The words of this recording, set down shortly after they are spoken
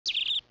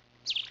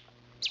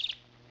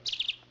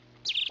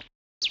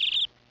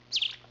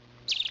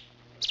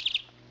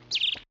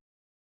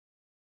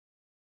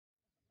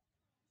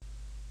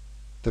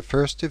the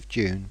 1st of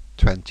June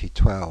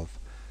 2012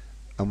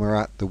 and we're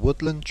at the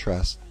Woodland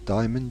Trust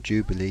Diamond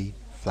Jubilee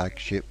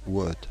Flagship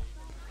Wood,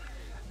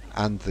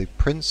 and the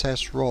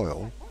Princess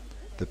Royal,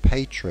 the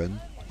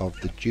patron of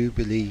the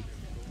Jubilee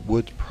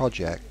Wood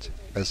project,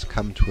 has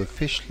come to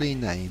officially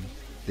name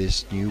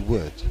this new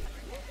wood.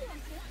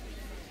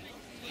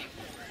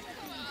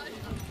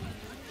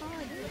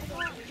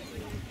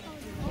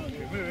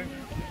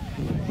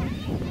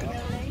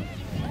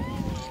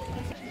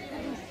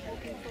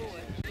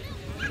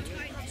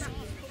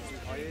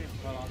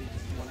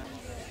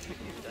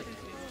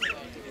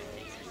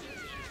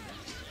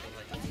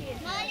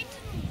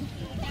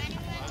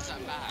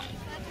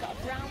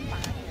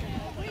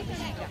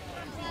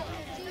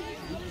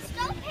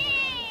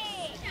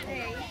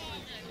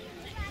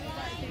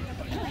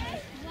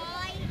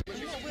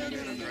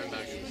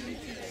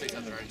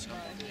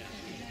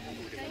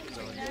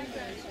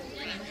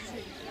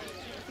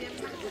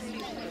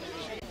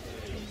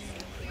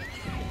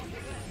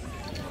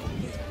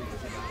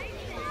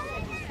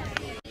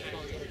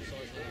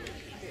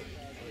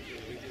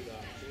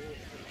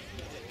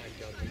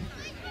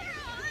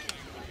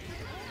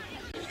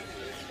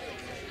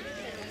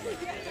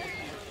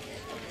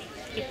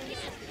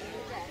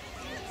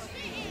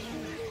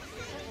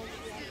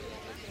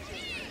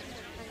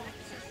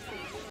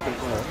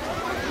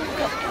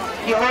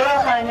 Your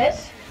Royal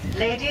Highness,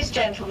 ladies,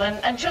 gentlemen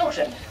and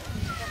children.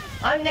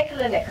 I'm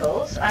Nicola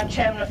Nichols, I'm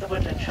Chairman of the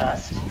Woodland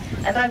Trust,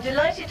 and I'm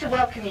delighted to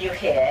welcome you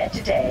here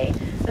today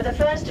for the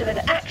first of an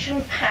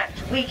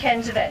action-packed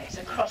weekend's events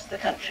across the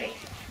country.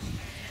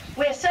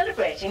 We're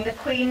celebrating the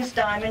Queen's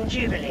Diamond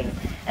Jubilee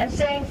and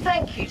saying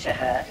thank you to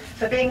her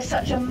for being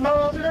such a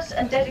marvellous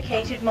and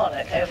dedicated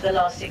monarch over the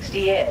last 60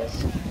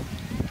 years.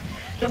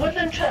 The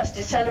Woodland Trust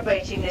is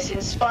celebrating this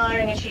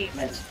inspiring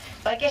achievement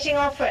by getting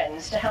our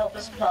friends to help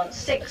us plant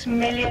 6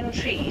 million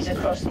trees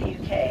across the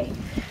UK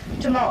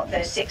to mark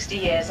those 60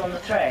 years on the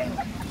throne.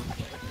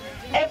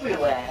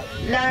 Everywhere,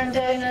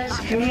 landowners,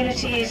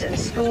 communities and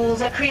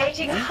schools are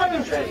creating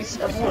hundreds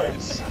of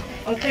woods,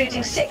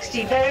 including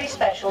 60 very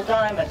special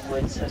diamond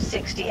woods of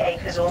 60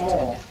 acres or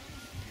more.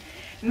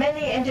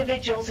 Many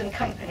individuals and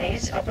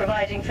companies are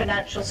providing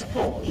financial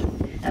support,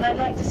 and I'd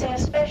like to say a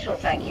special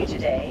thank you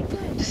today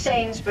to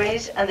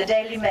Sainsbury's and the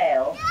Daily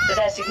Mail for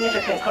their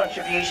significant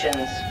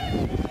contributions.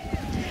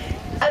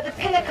 At the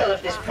pinnacle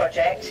of this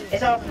project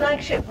is our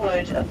flagship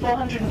wood of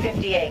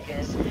 450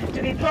 acres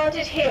to be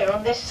planted here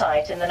on this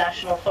site in the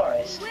National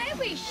Forest.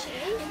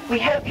 We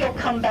hope you'll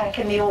come back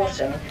in the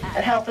autumn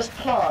and help us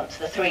plant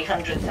the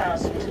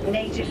 300,000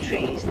 native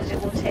trees that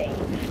it will take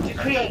to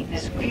create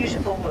this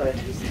beautiful wood,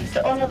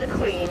 to honour the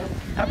Queen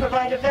and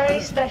provide a very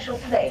special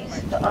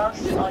place for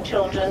us, our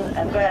children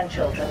and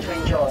grandchildren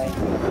to enjoy.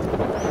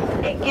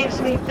 It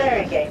gives me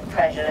very great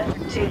pleasure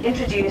to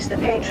introduce the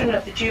patron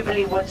of the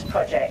Jubilee Woods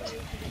project,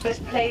 who has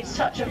played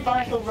such a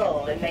vital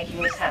role in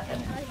making this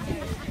happen.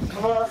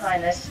 Her Royal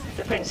Highness,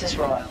 the Princess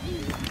Royal.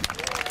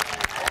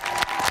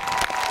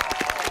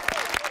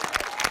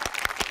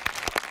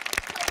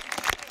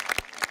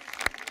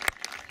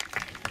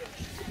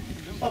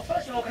 Well,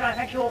 first of all, can I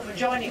thank you all for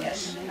joining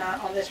us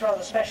on this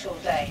rather special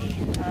day.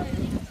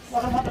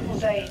 What a wonderful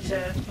day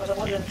for the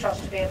Woodland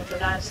Trust to be able to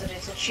announce that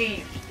it's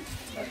achieved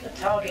the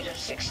target of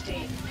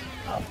 60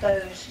 of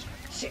those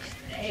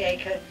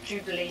 60-acre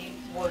Jubilee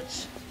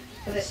woods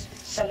for this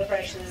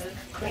celebration of the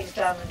Queen's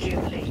Diamond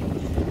Jubilee.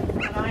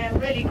 And I am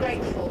really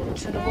grateful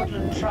to the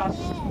Woodland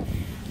Trust,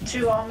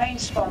 to our main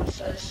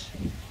sponsors,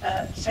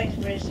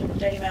 Sainsbury's and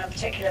Daily Mail in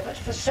particular, but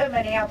for so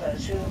many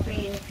others who have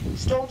been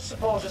staunch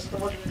supporters of the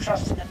Woodland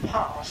Trust in the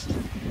past,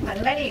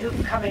 and many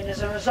who've come in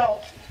as a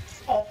result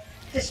of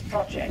this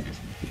project,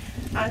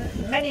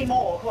 and many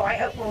more who I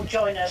hope will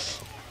join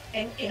us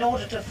in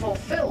order to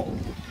fulfil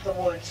the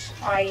woods,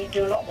 i.e.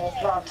 do a lot more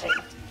planting.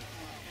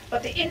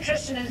 But the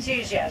interest and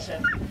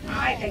enthusiasm,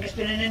 I think, has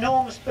been an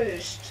enormous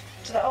boost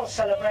to the whole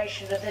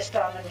celebration of this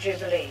Diamond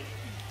Jubilee.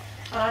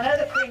 And I know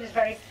the Queen is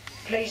very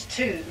pleased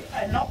too,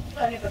 and not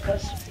only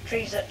because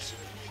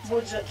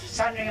woods at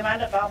Sandringham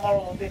and at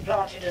Balmoral will be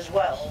planted as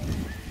well,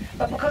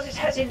 but because it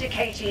has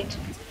indicated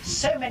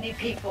so many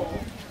people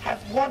have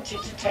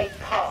wanted to take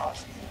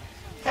part,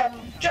 from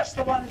just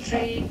the one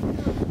tree,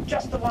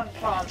 just the one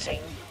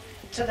planting,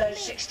 to those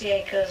 60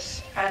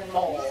 acres and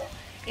more.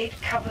 It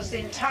covers the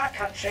entire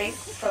country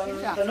from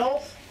the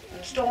north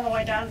and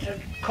Stornoway down to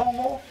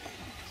Cornwall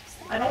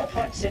and all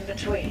points in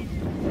between,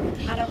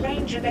 and a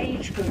range of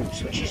age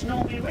groups which is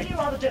normally really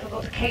rather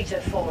difficult to cater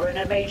for in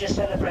a major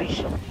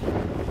celebration.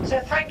 So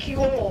thank you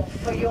all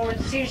for your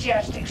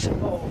enthusiastic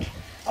support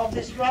of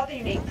this rather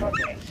unique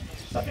project,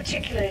 but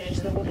particularly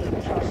to the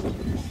Woodland Trust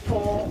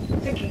for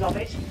thinking of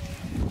it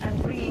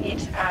and bringing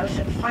it out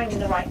and finding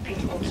the right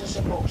people to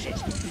support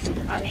it.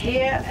 And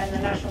here in the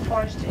National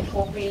Forest it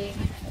will be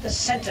the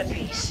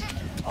centrepiece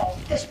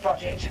of this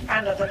project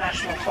and of the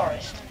National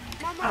Forest.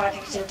 And I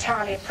think it's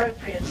entirely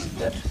appropriate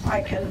that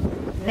I can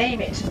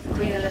name it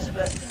Queen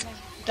Elizabeth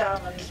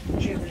Diamond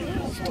Jubilee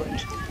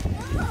Wood.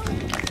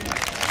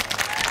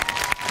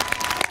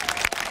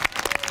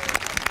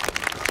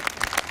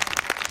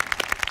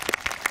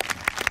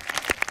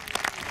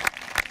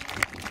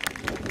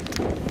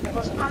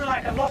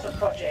 like a lot of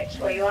projects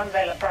where you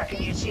unveil a plaque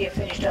and you see a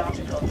finished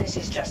article, this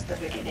is just the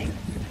beginning.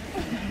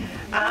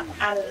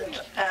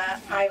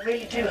 I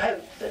really do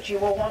hope that you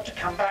will want to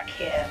come back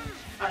here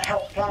and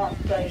help plant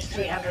those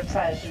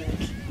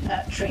 300,000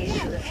 trees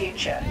for the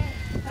future.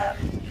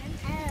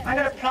 I'm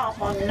going to plant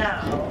one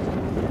now.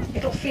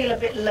 It'll feel a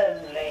bit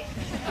lonely.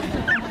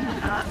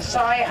 So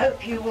I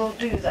hope you will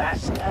do that.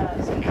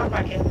 Come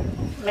back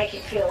and make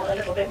it feel a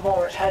little bit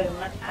more at home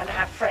and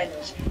have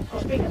friends. Of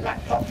course, being a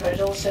black poplar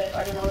is also,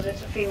 I don't know whether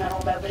it's a female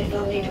or male, but it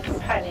will need a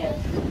companion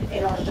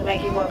in order to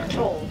make it work at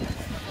all.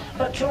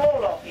 But to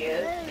all of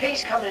you,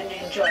 please come and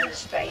enjoy the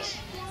space.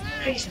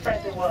 Please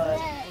spread the word.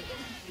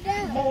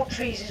 More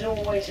trees is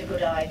always a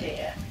good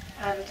idea,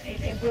 and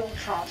it will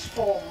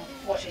transform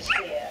what is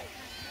here.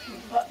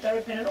 But there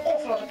have been an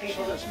awful lot of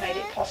people that's made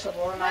it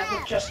possible, and I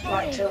would just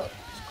like to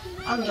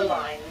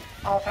underline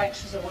our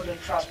thanks to the Woodland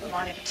Trust, but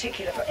mine in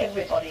particular for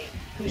everybody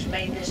who's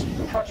made this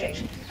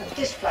project and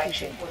this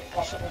flagship work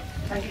possible.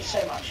 Thank you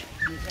so much.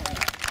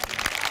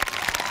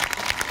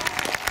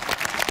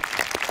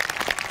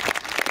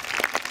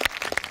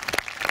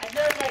 I'd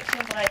now like to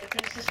invite the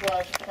Princess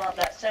Royal to plant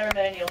that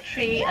ceremonial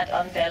tree and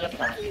unveil a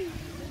plaque.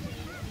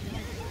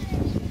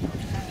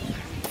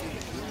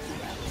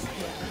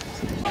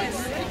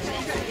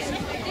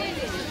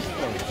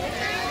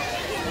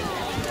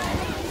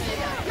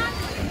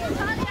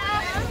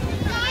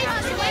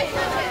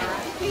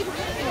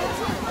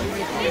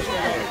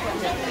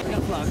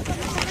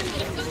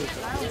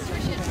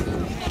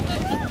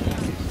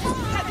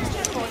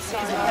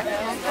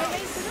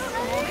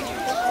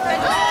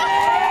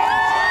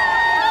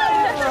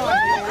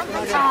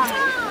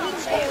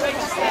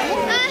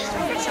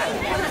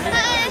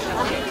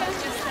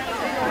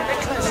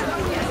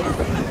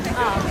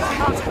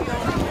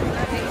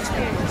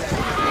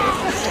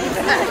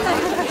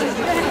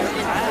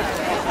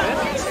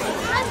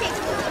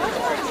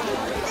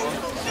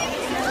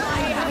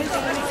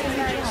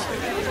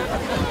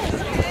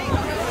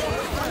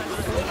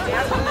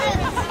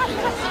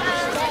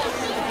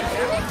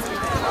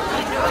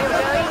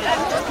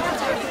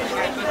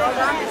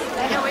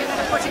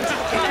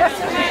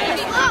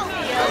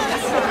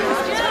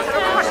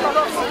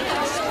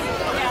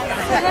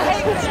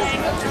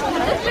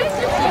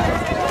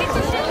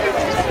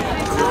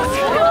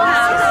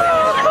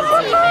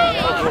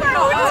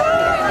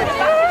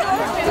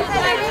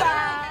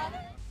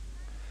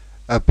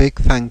 A big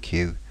thank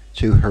you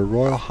to Her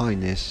Royal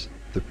Highness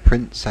the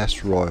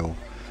Princess Royal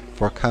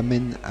for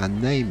coming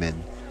and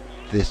naming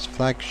this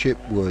flagship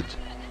wood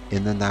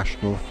in the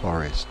National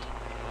Forest,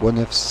 one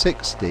of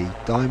 60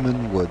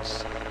 diamond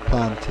woods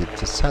planted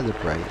to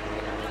celebrate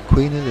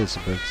Queen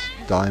Elizabeth's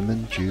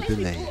Diamond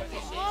Jubilee.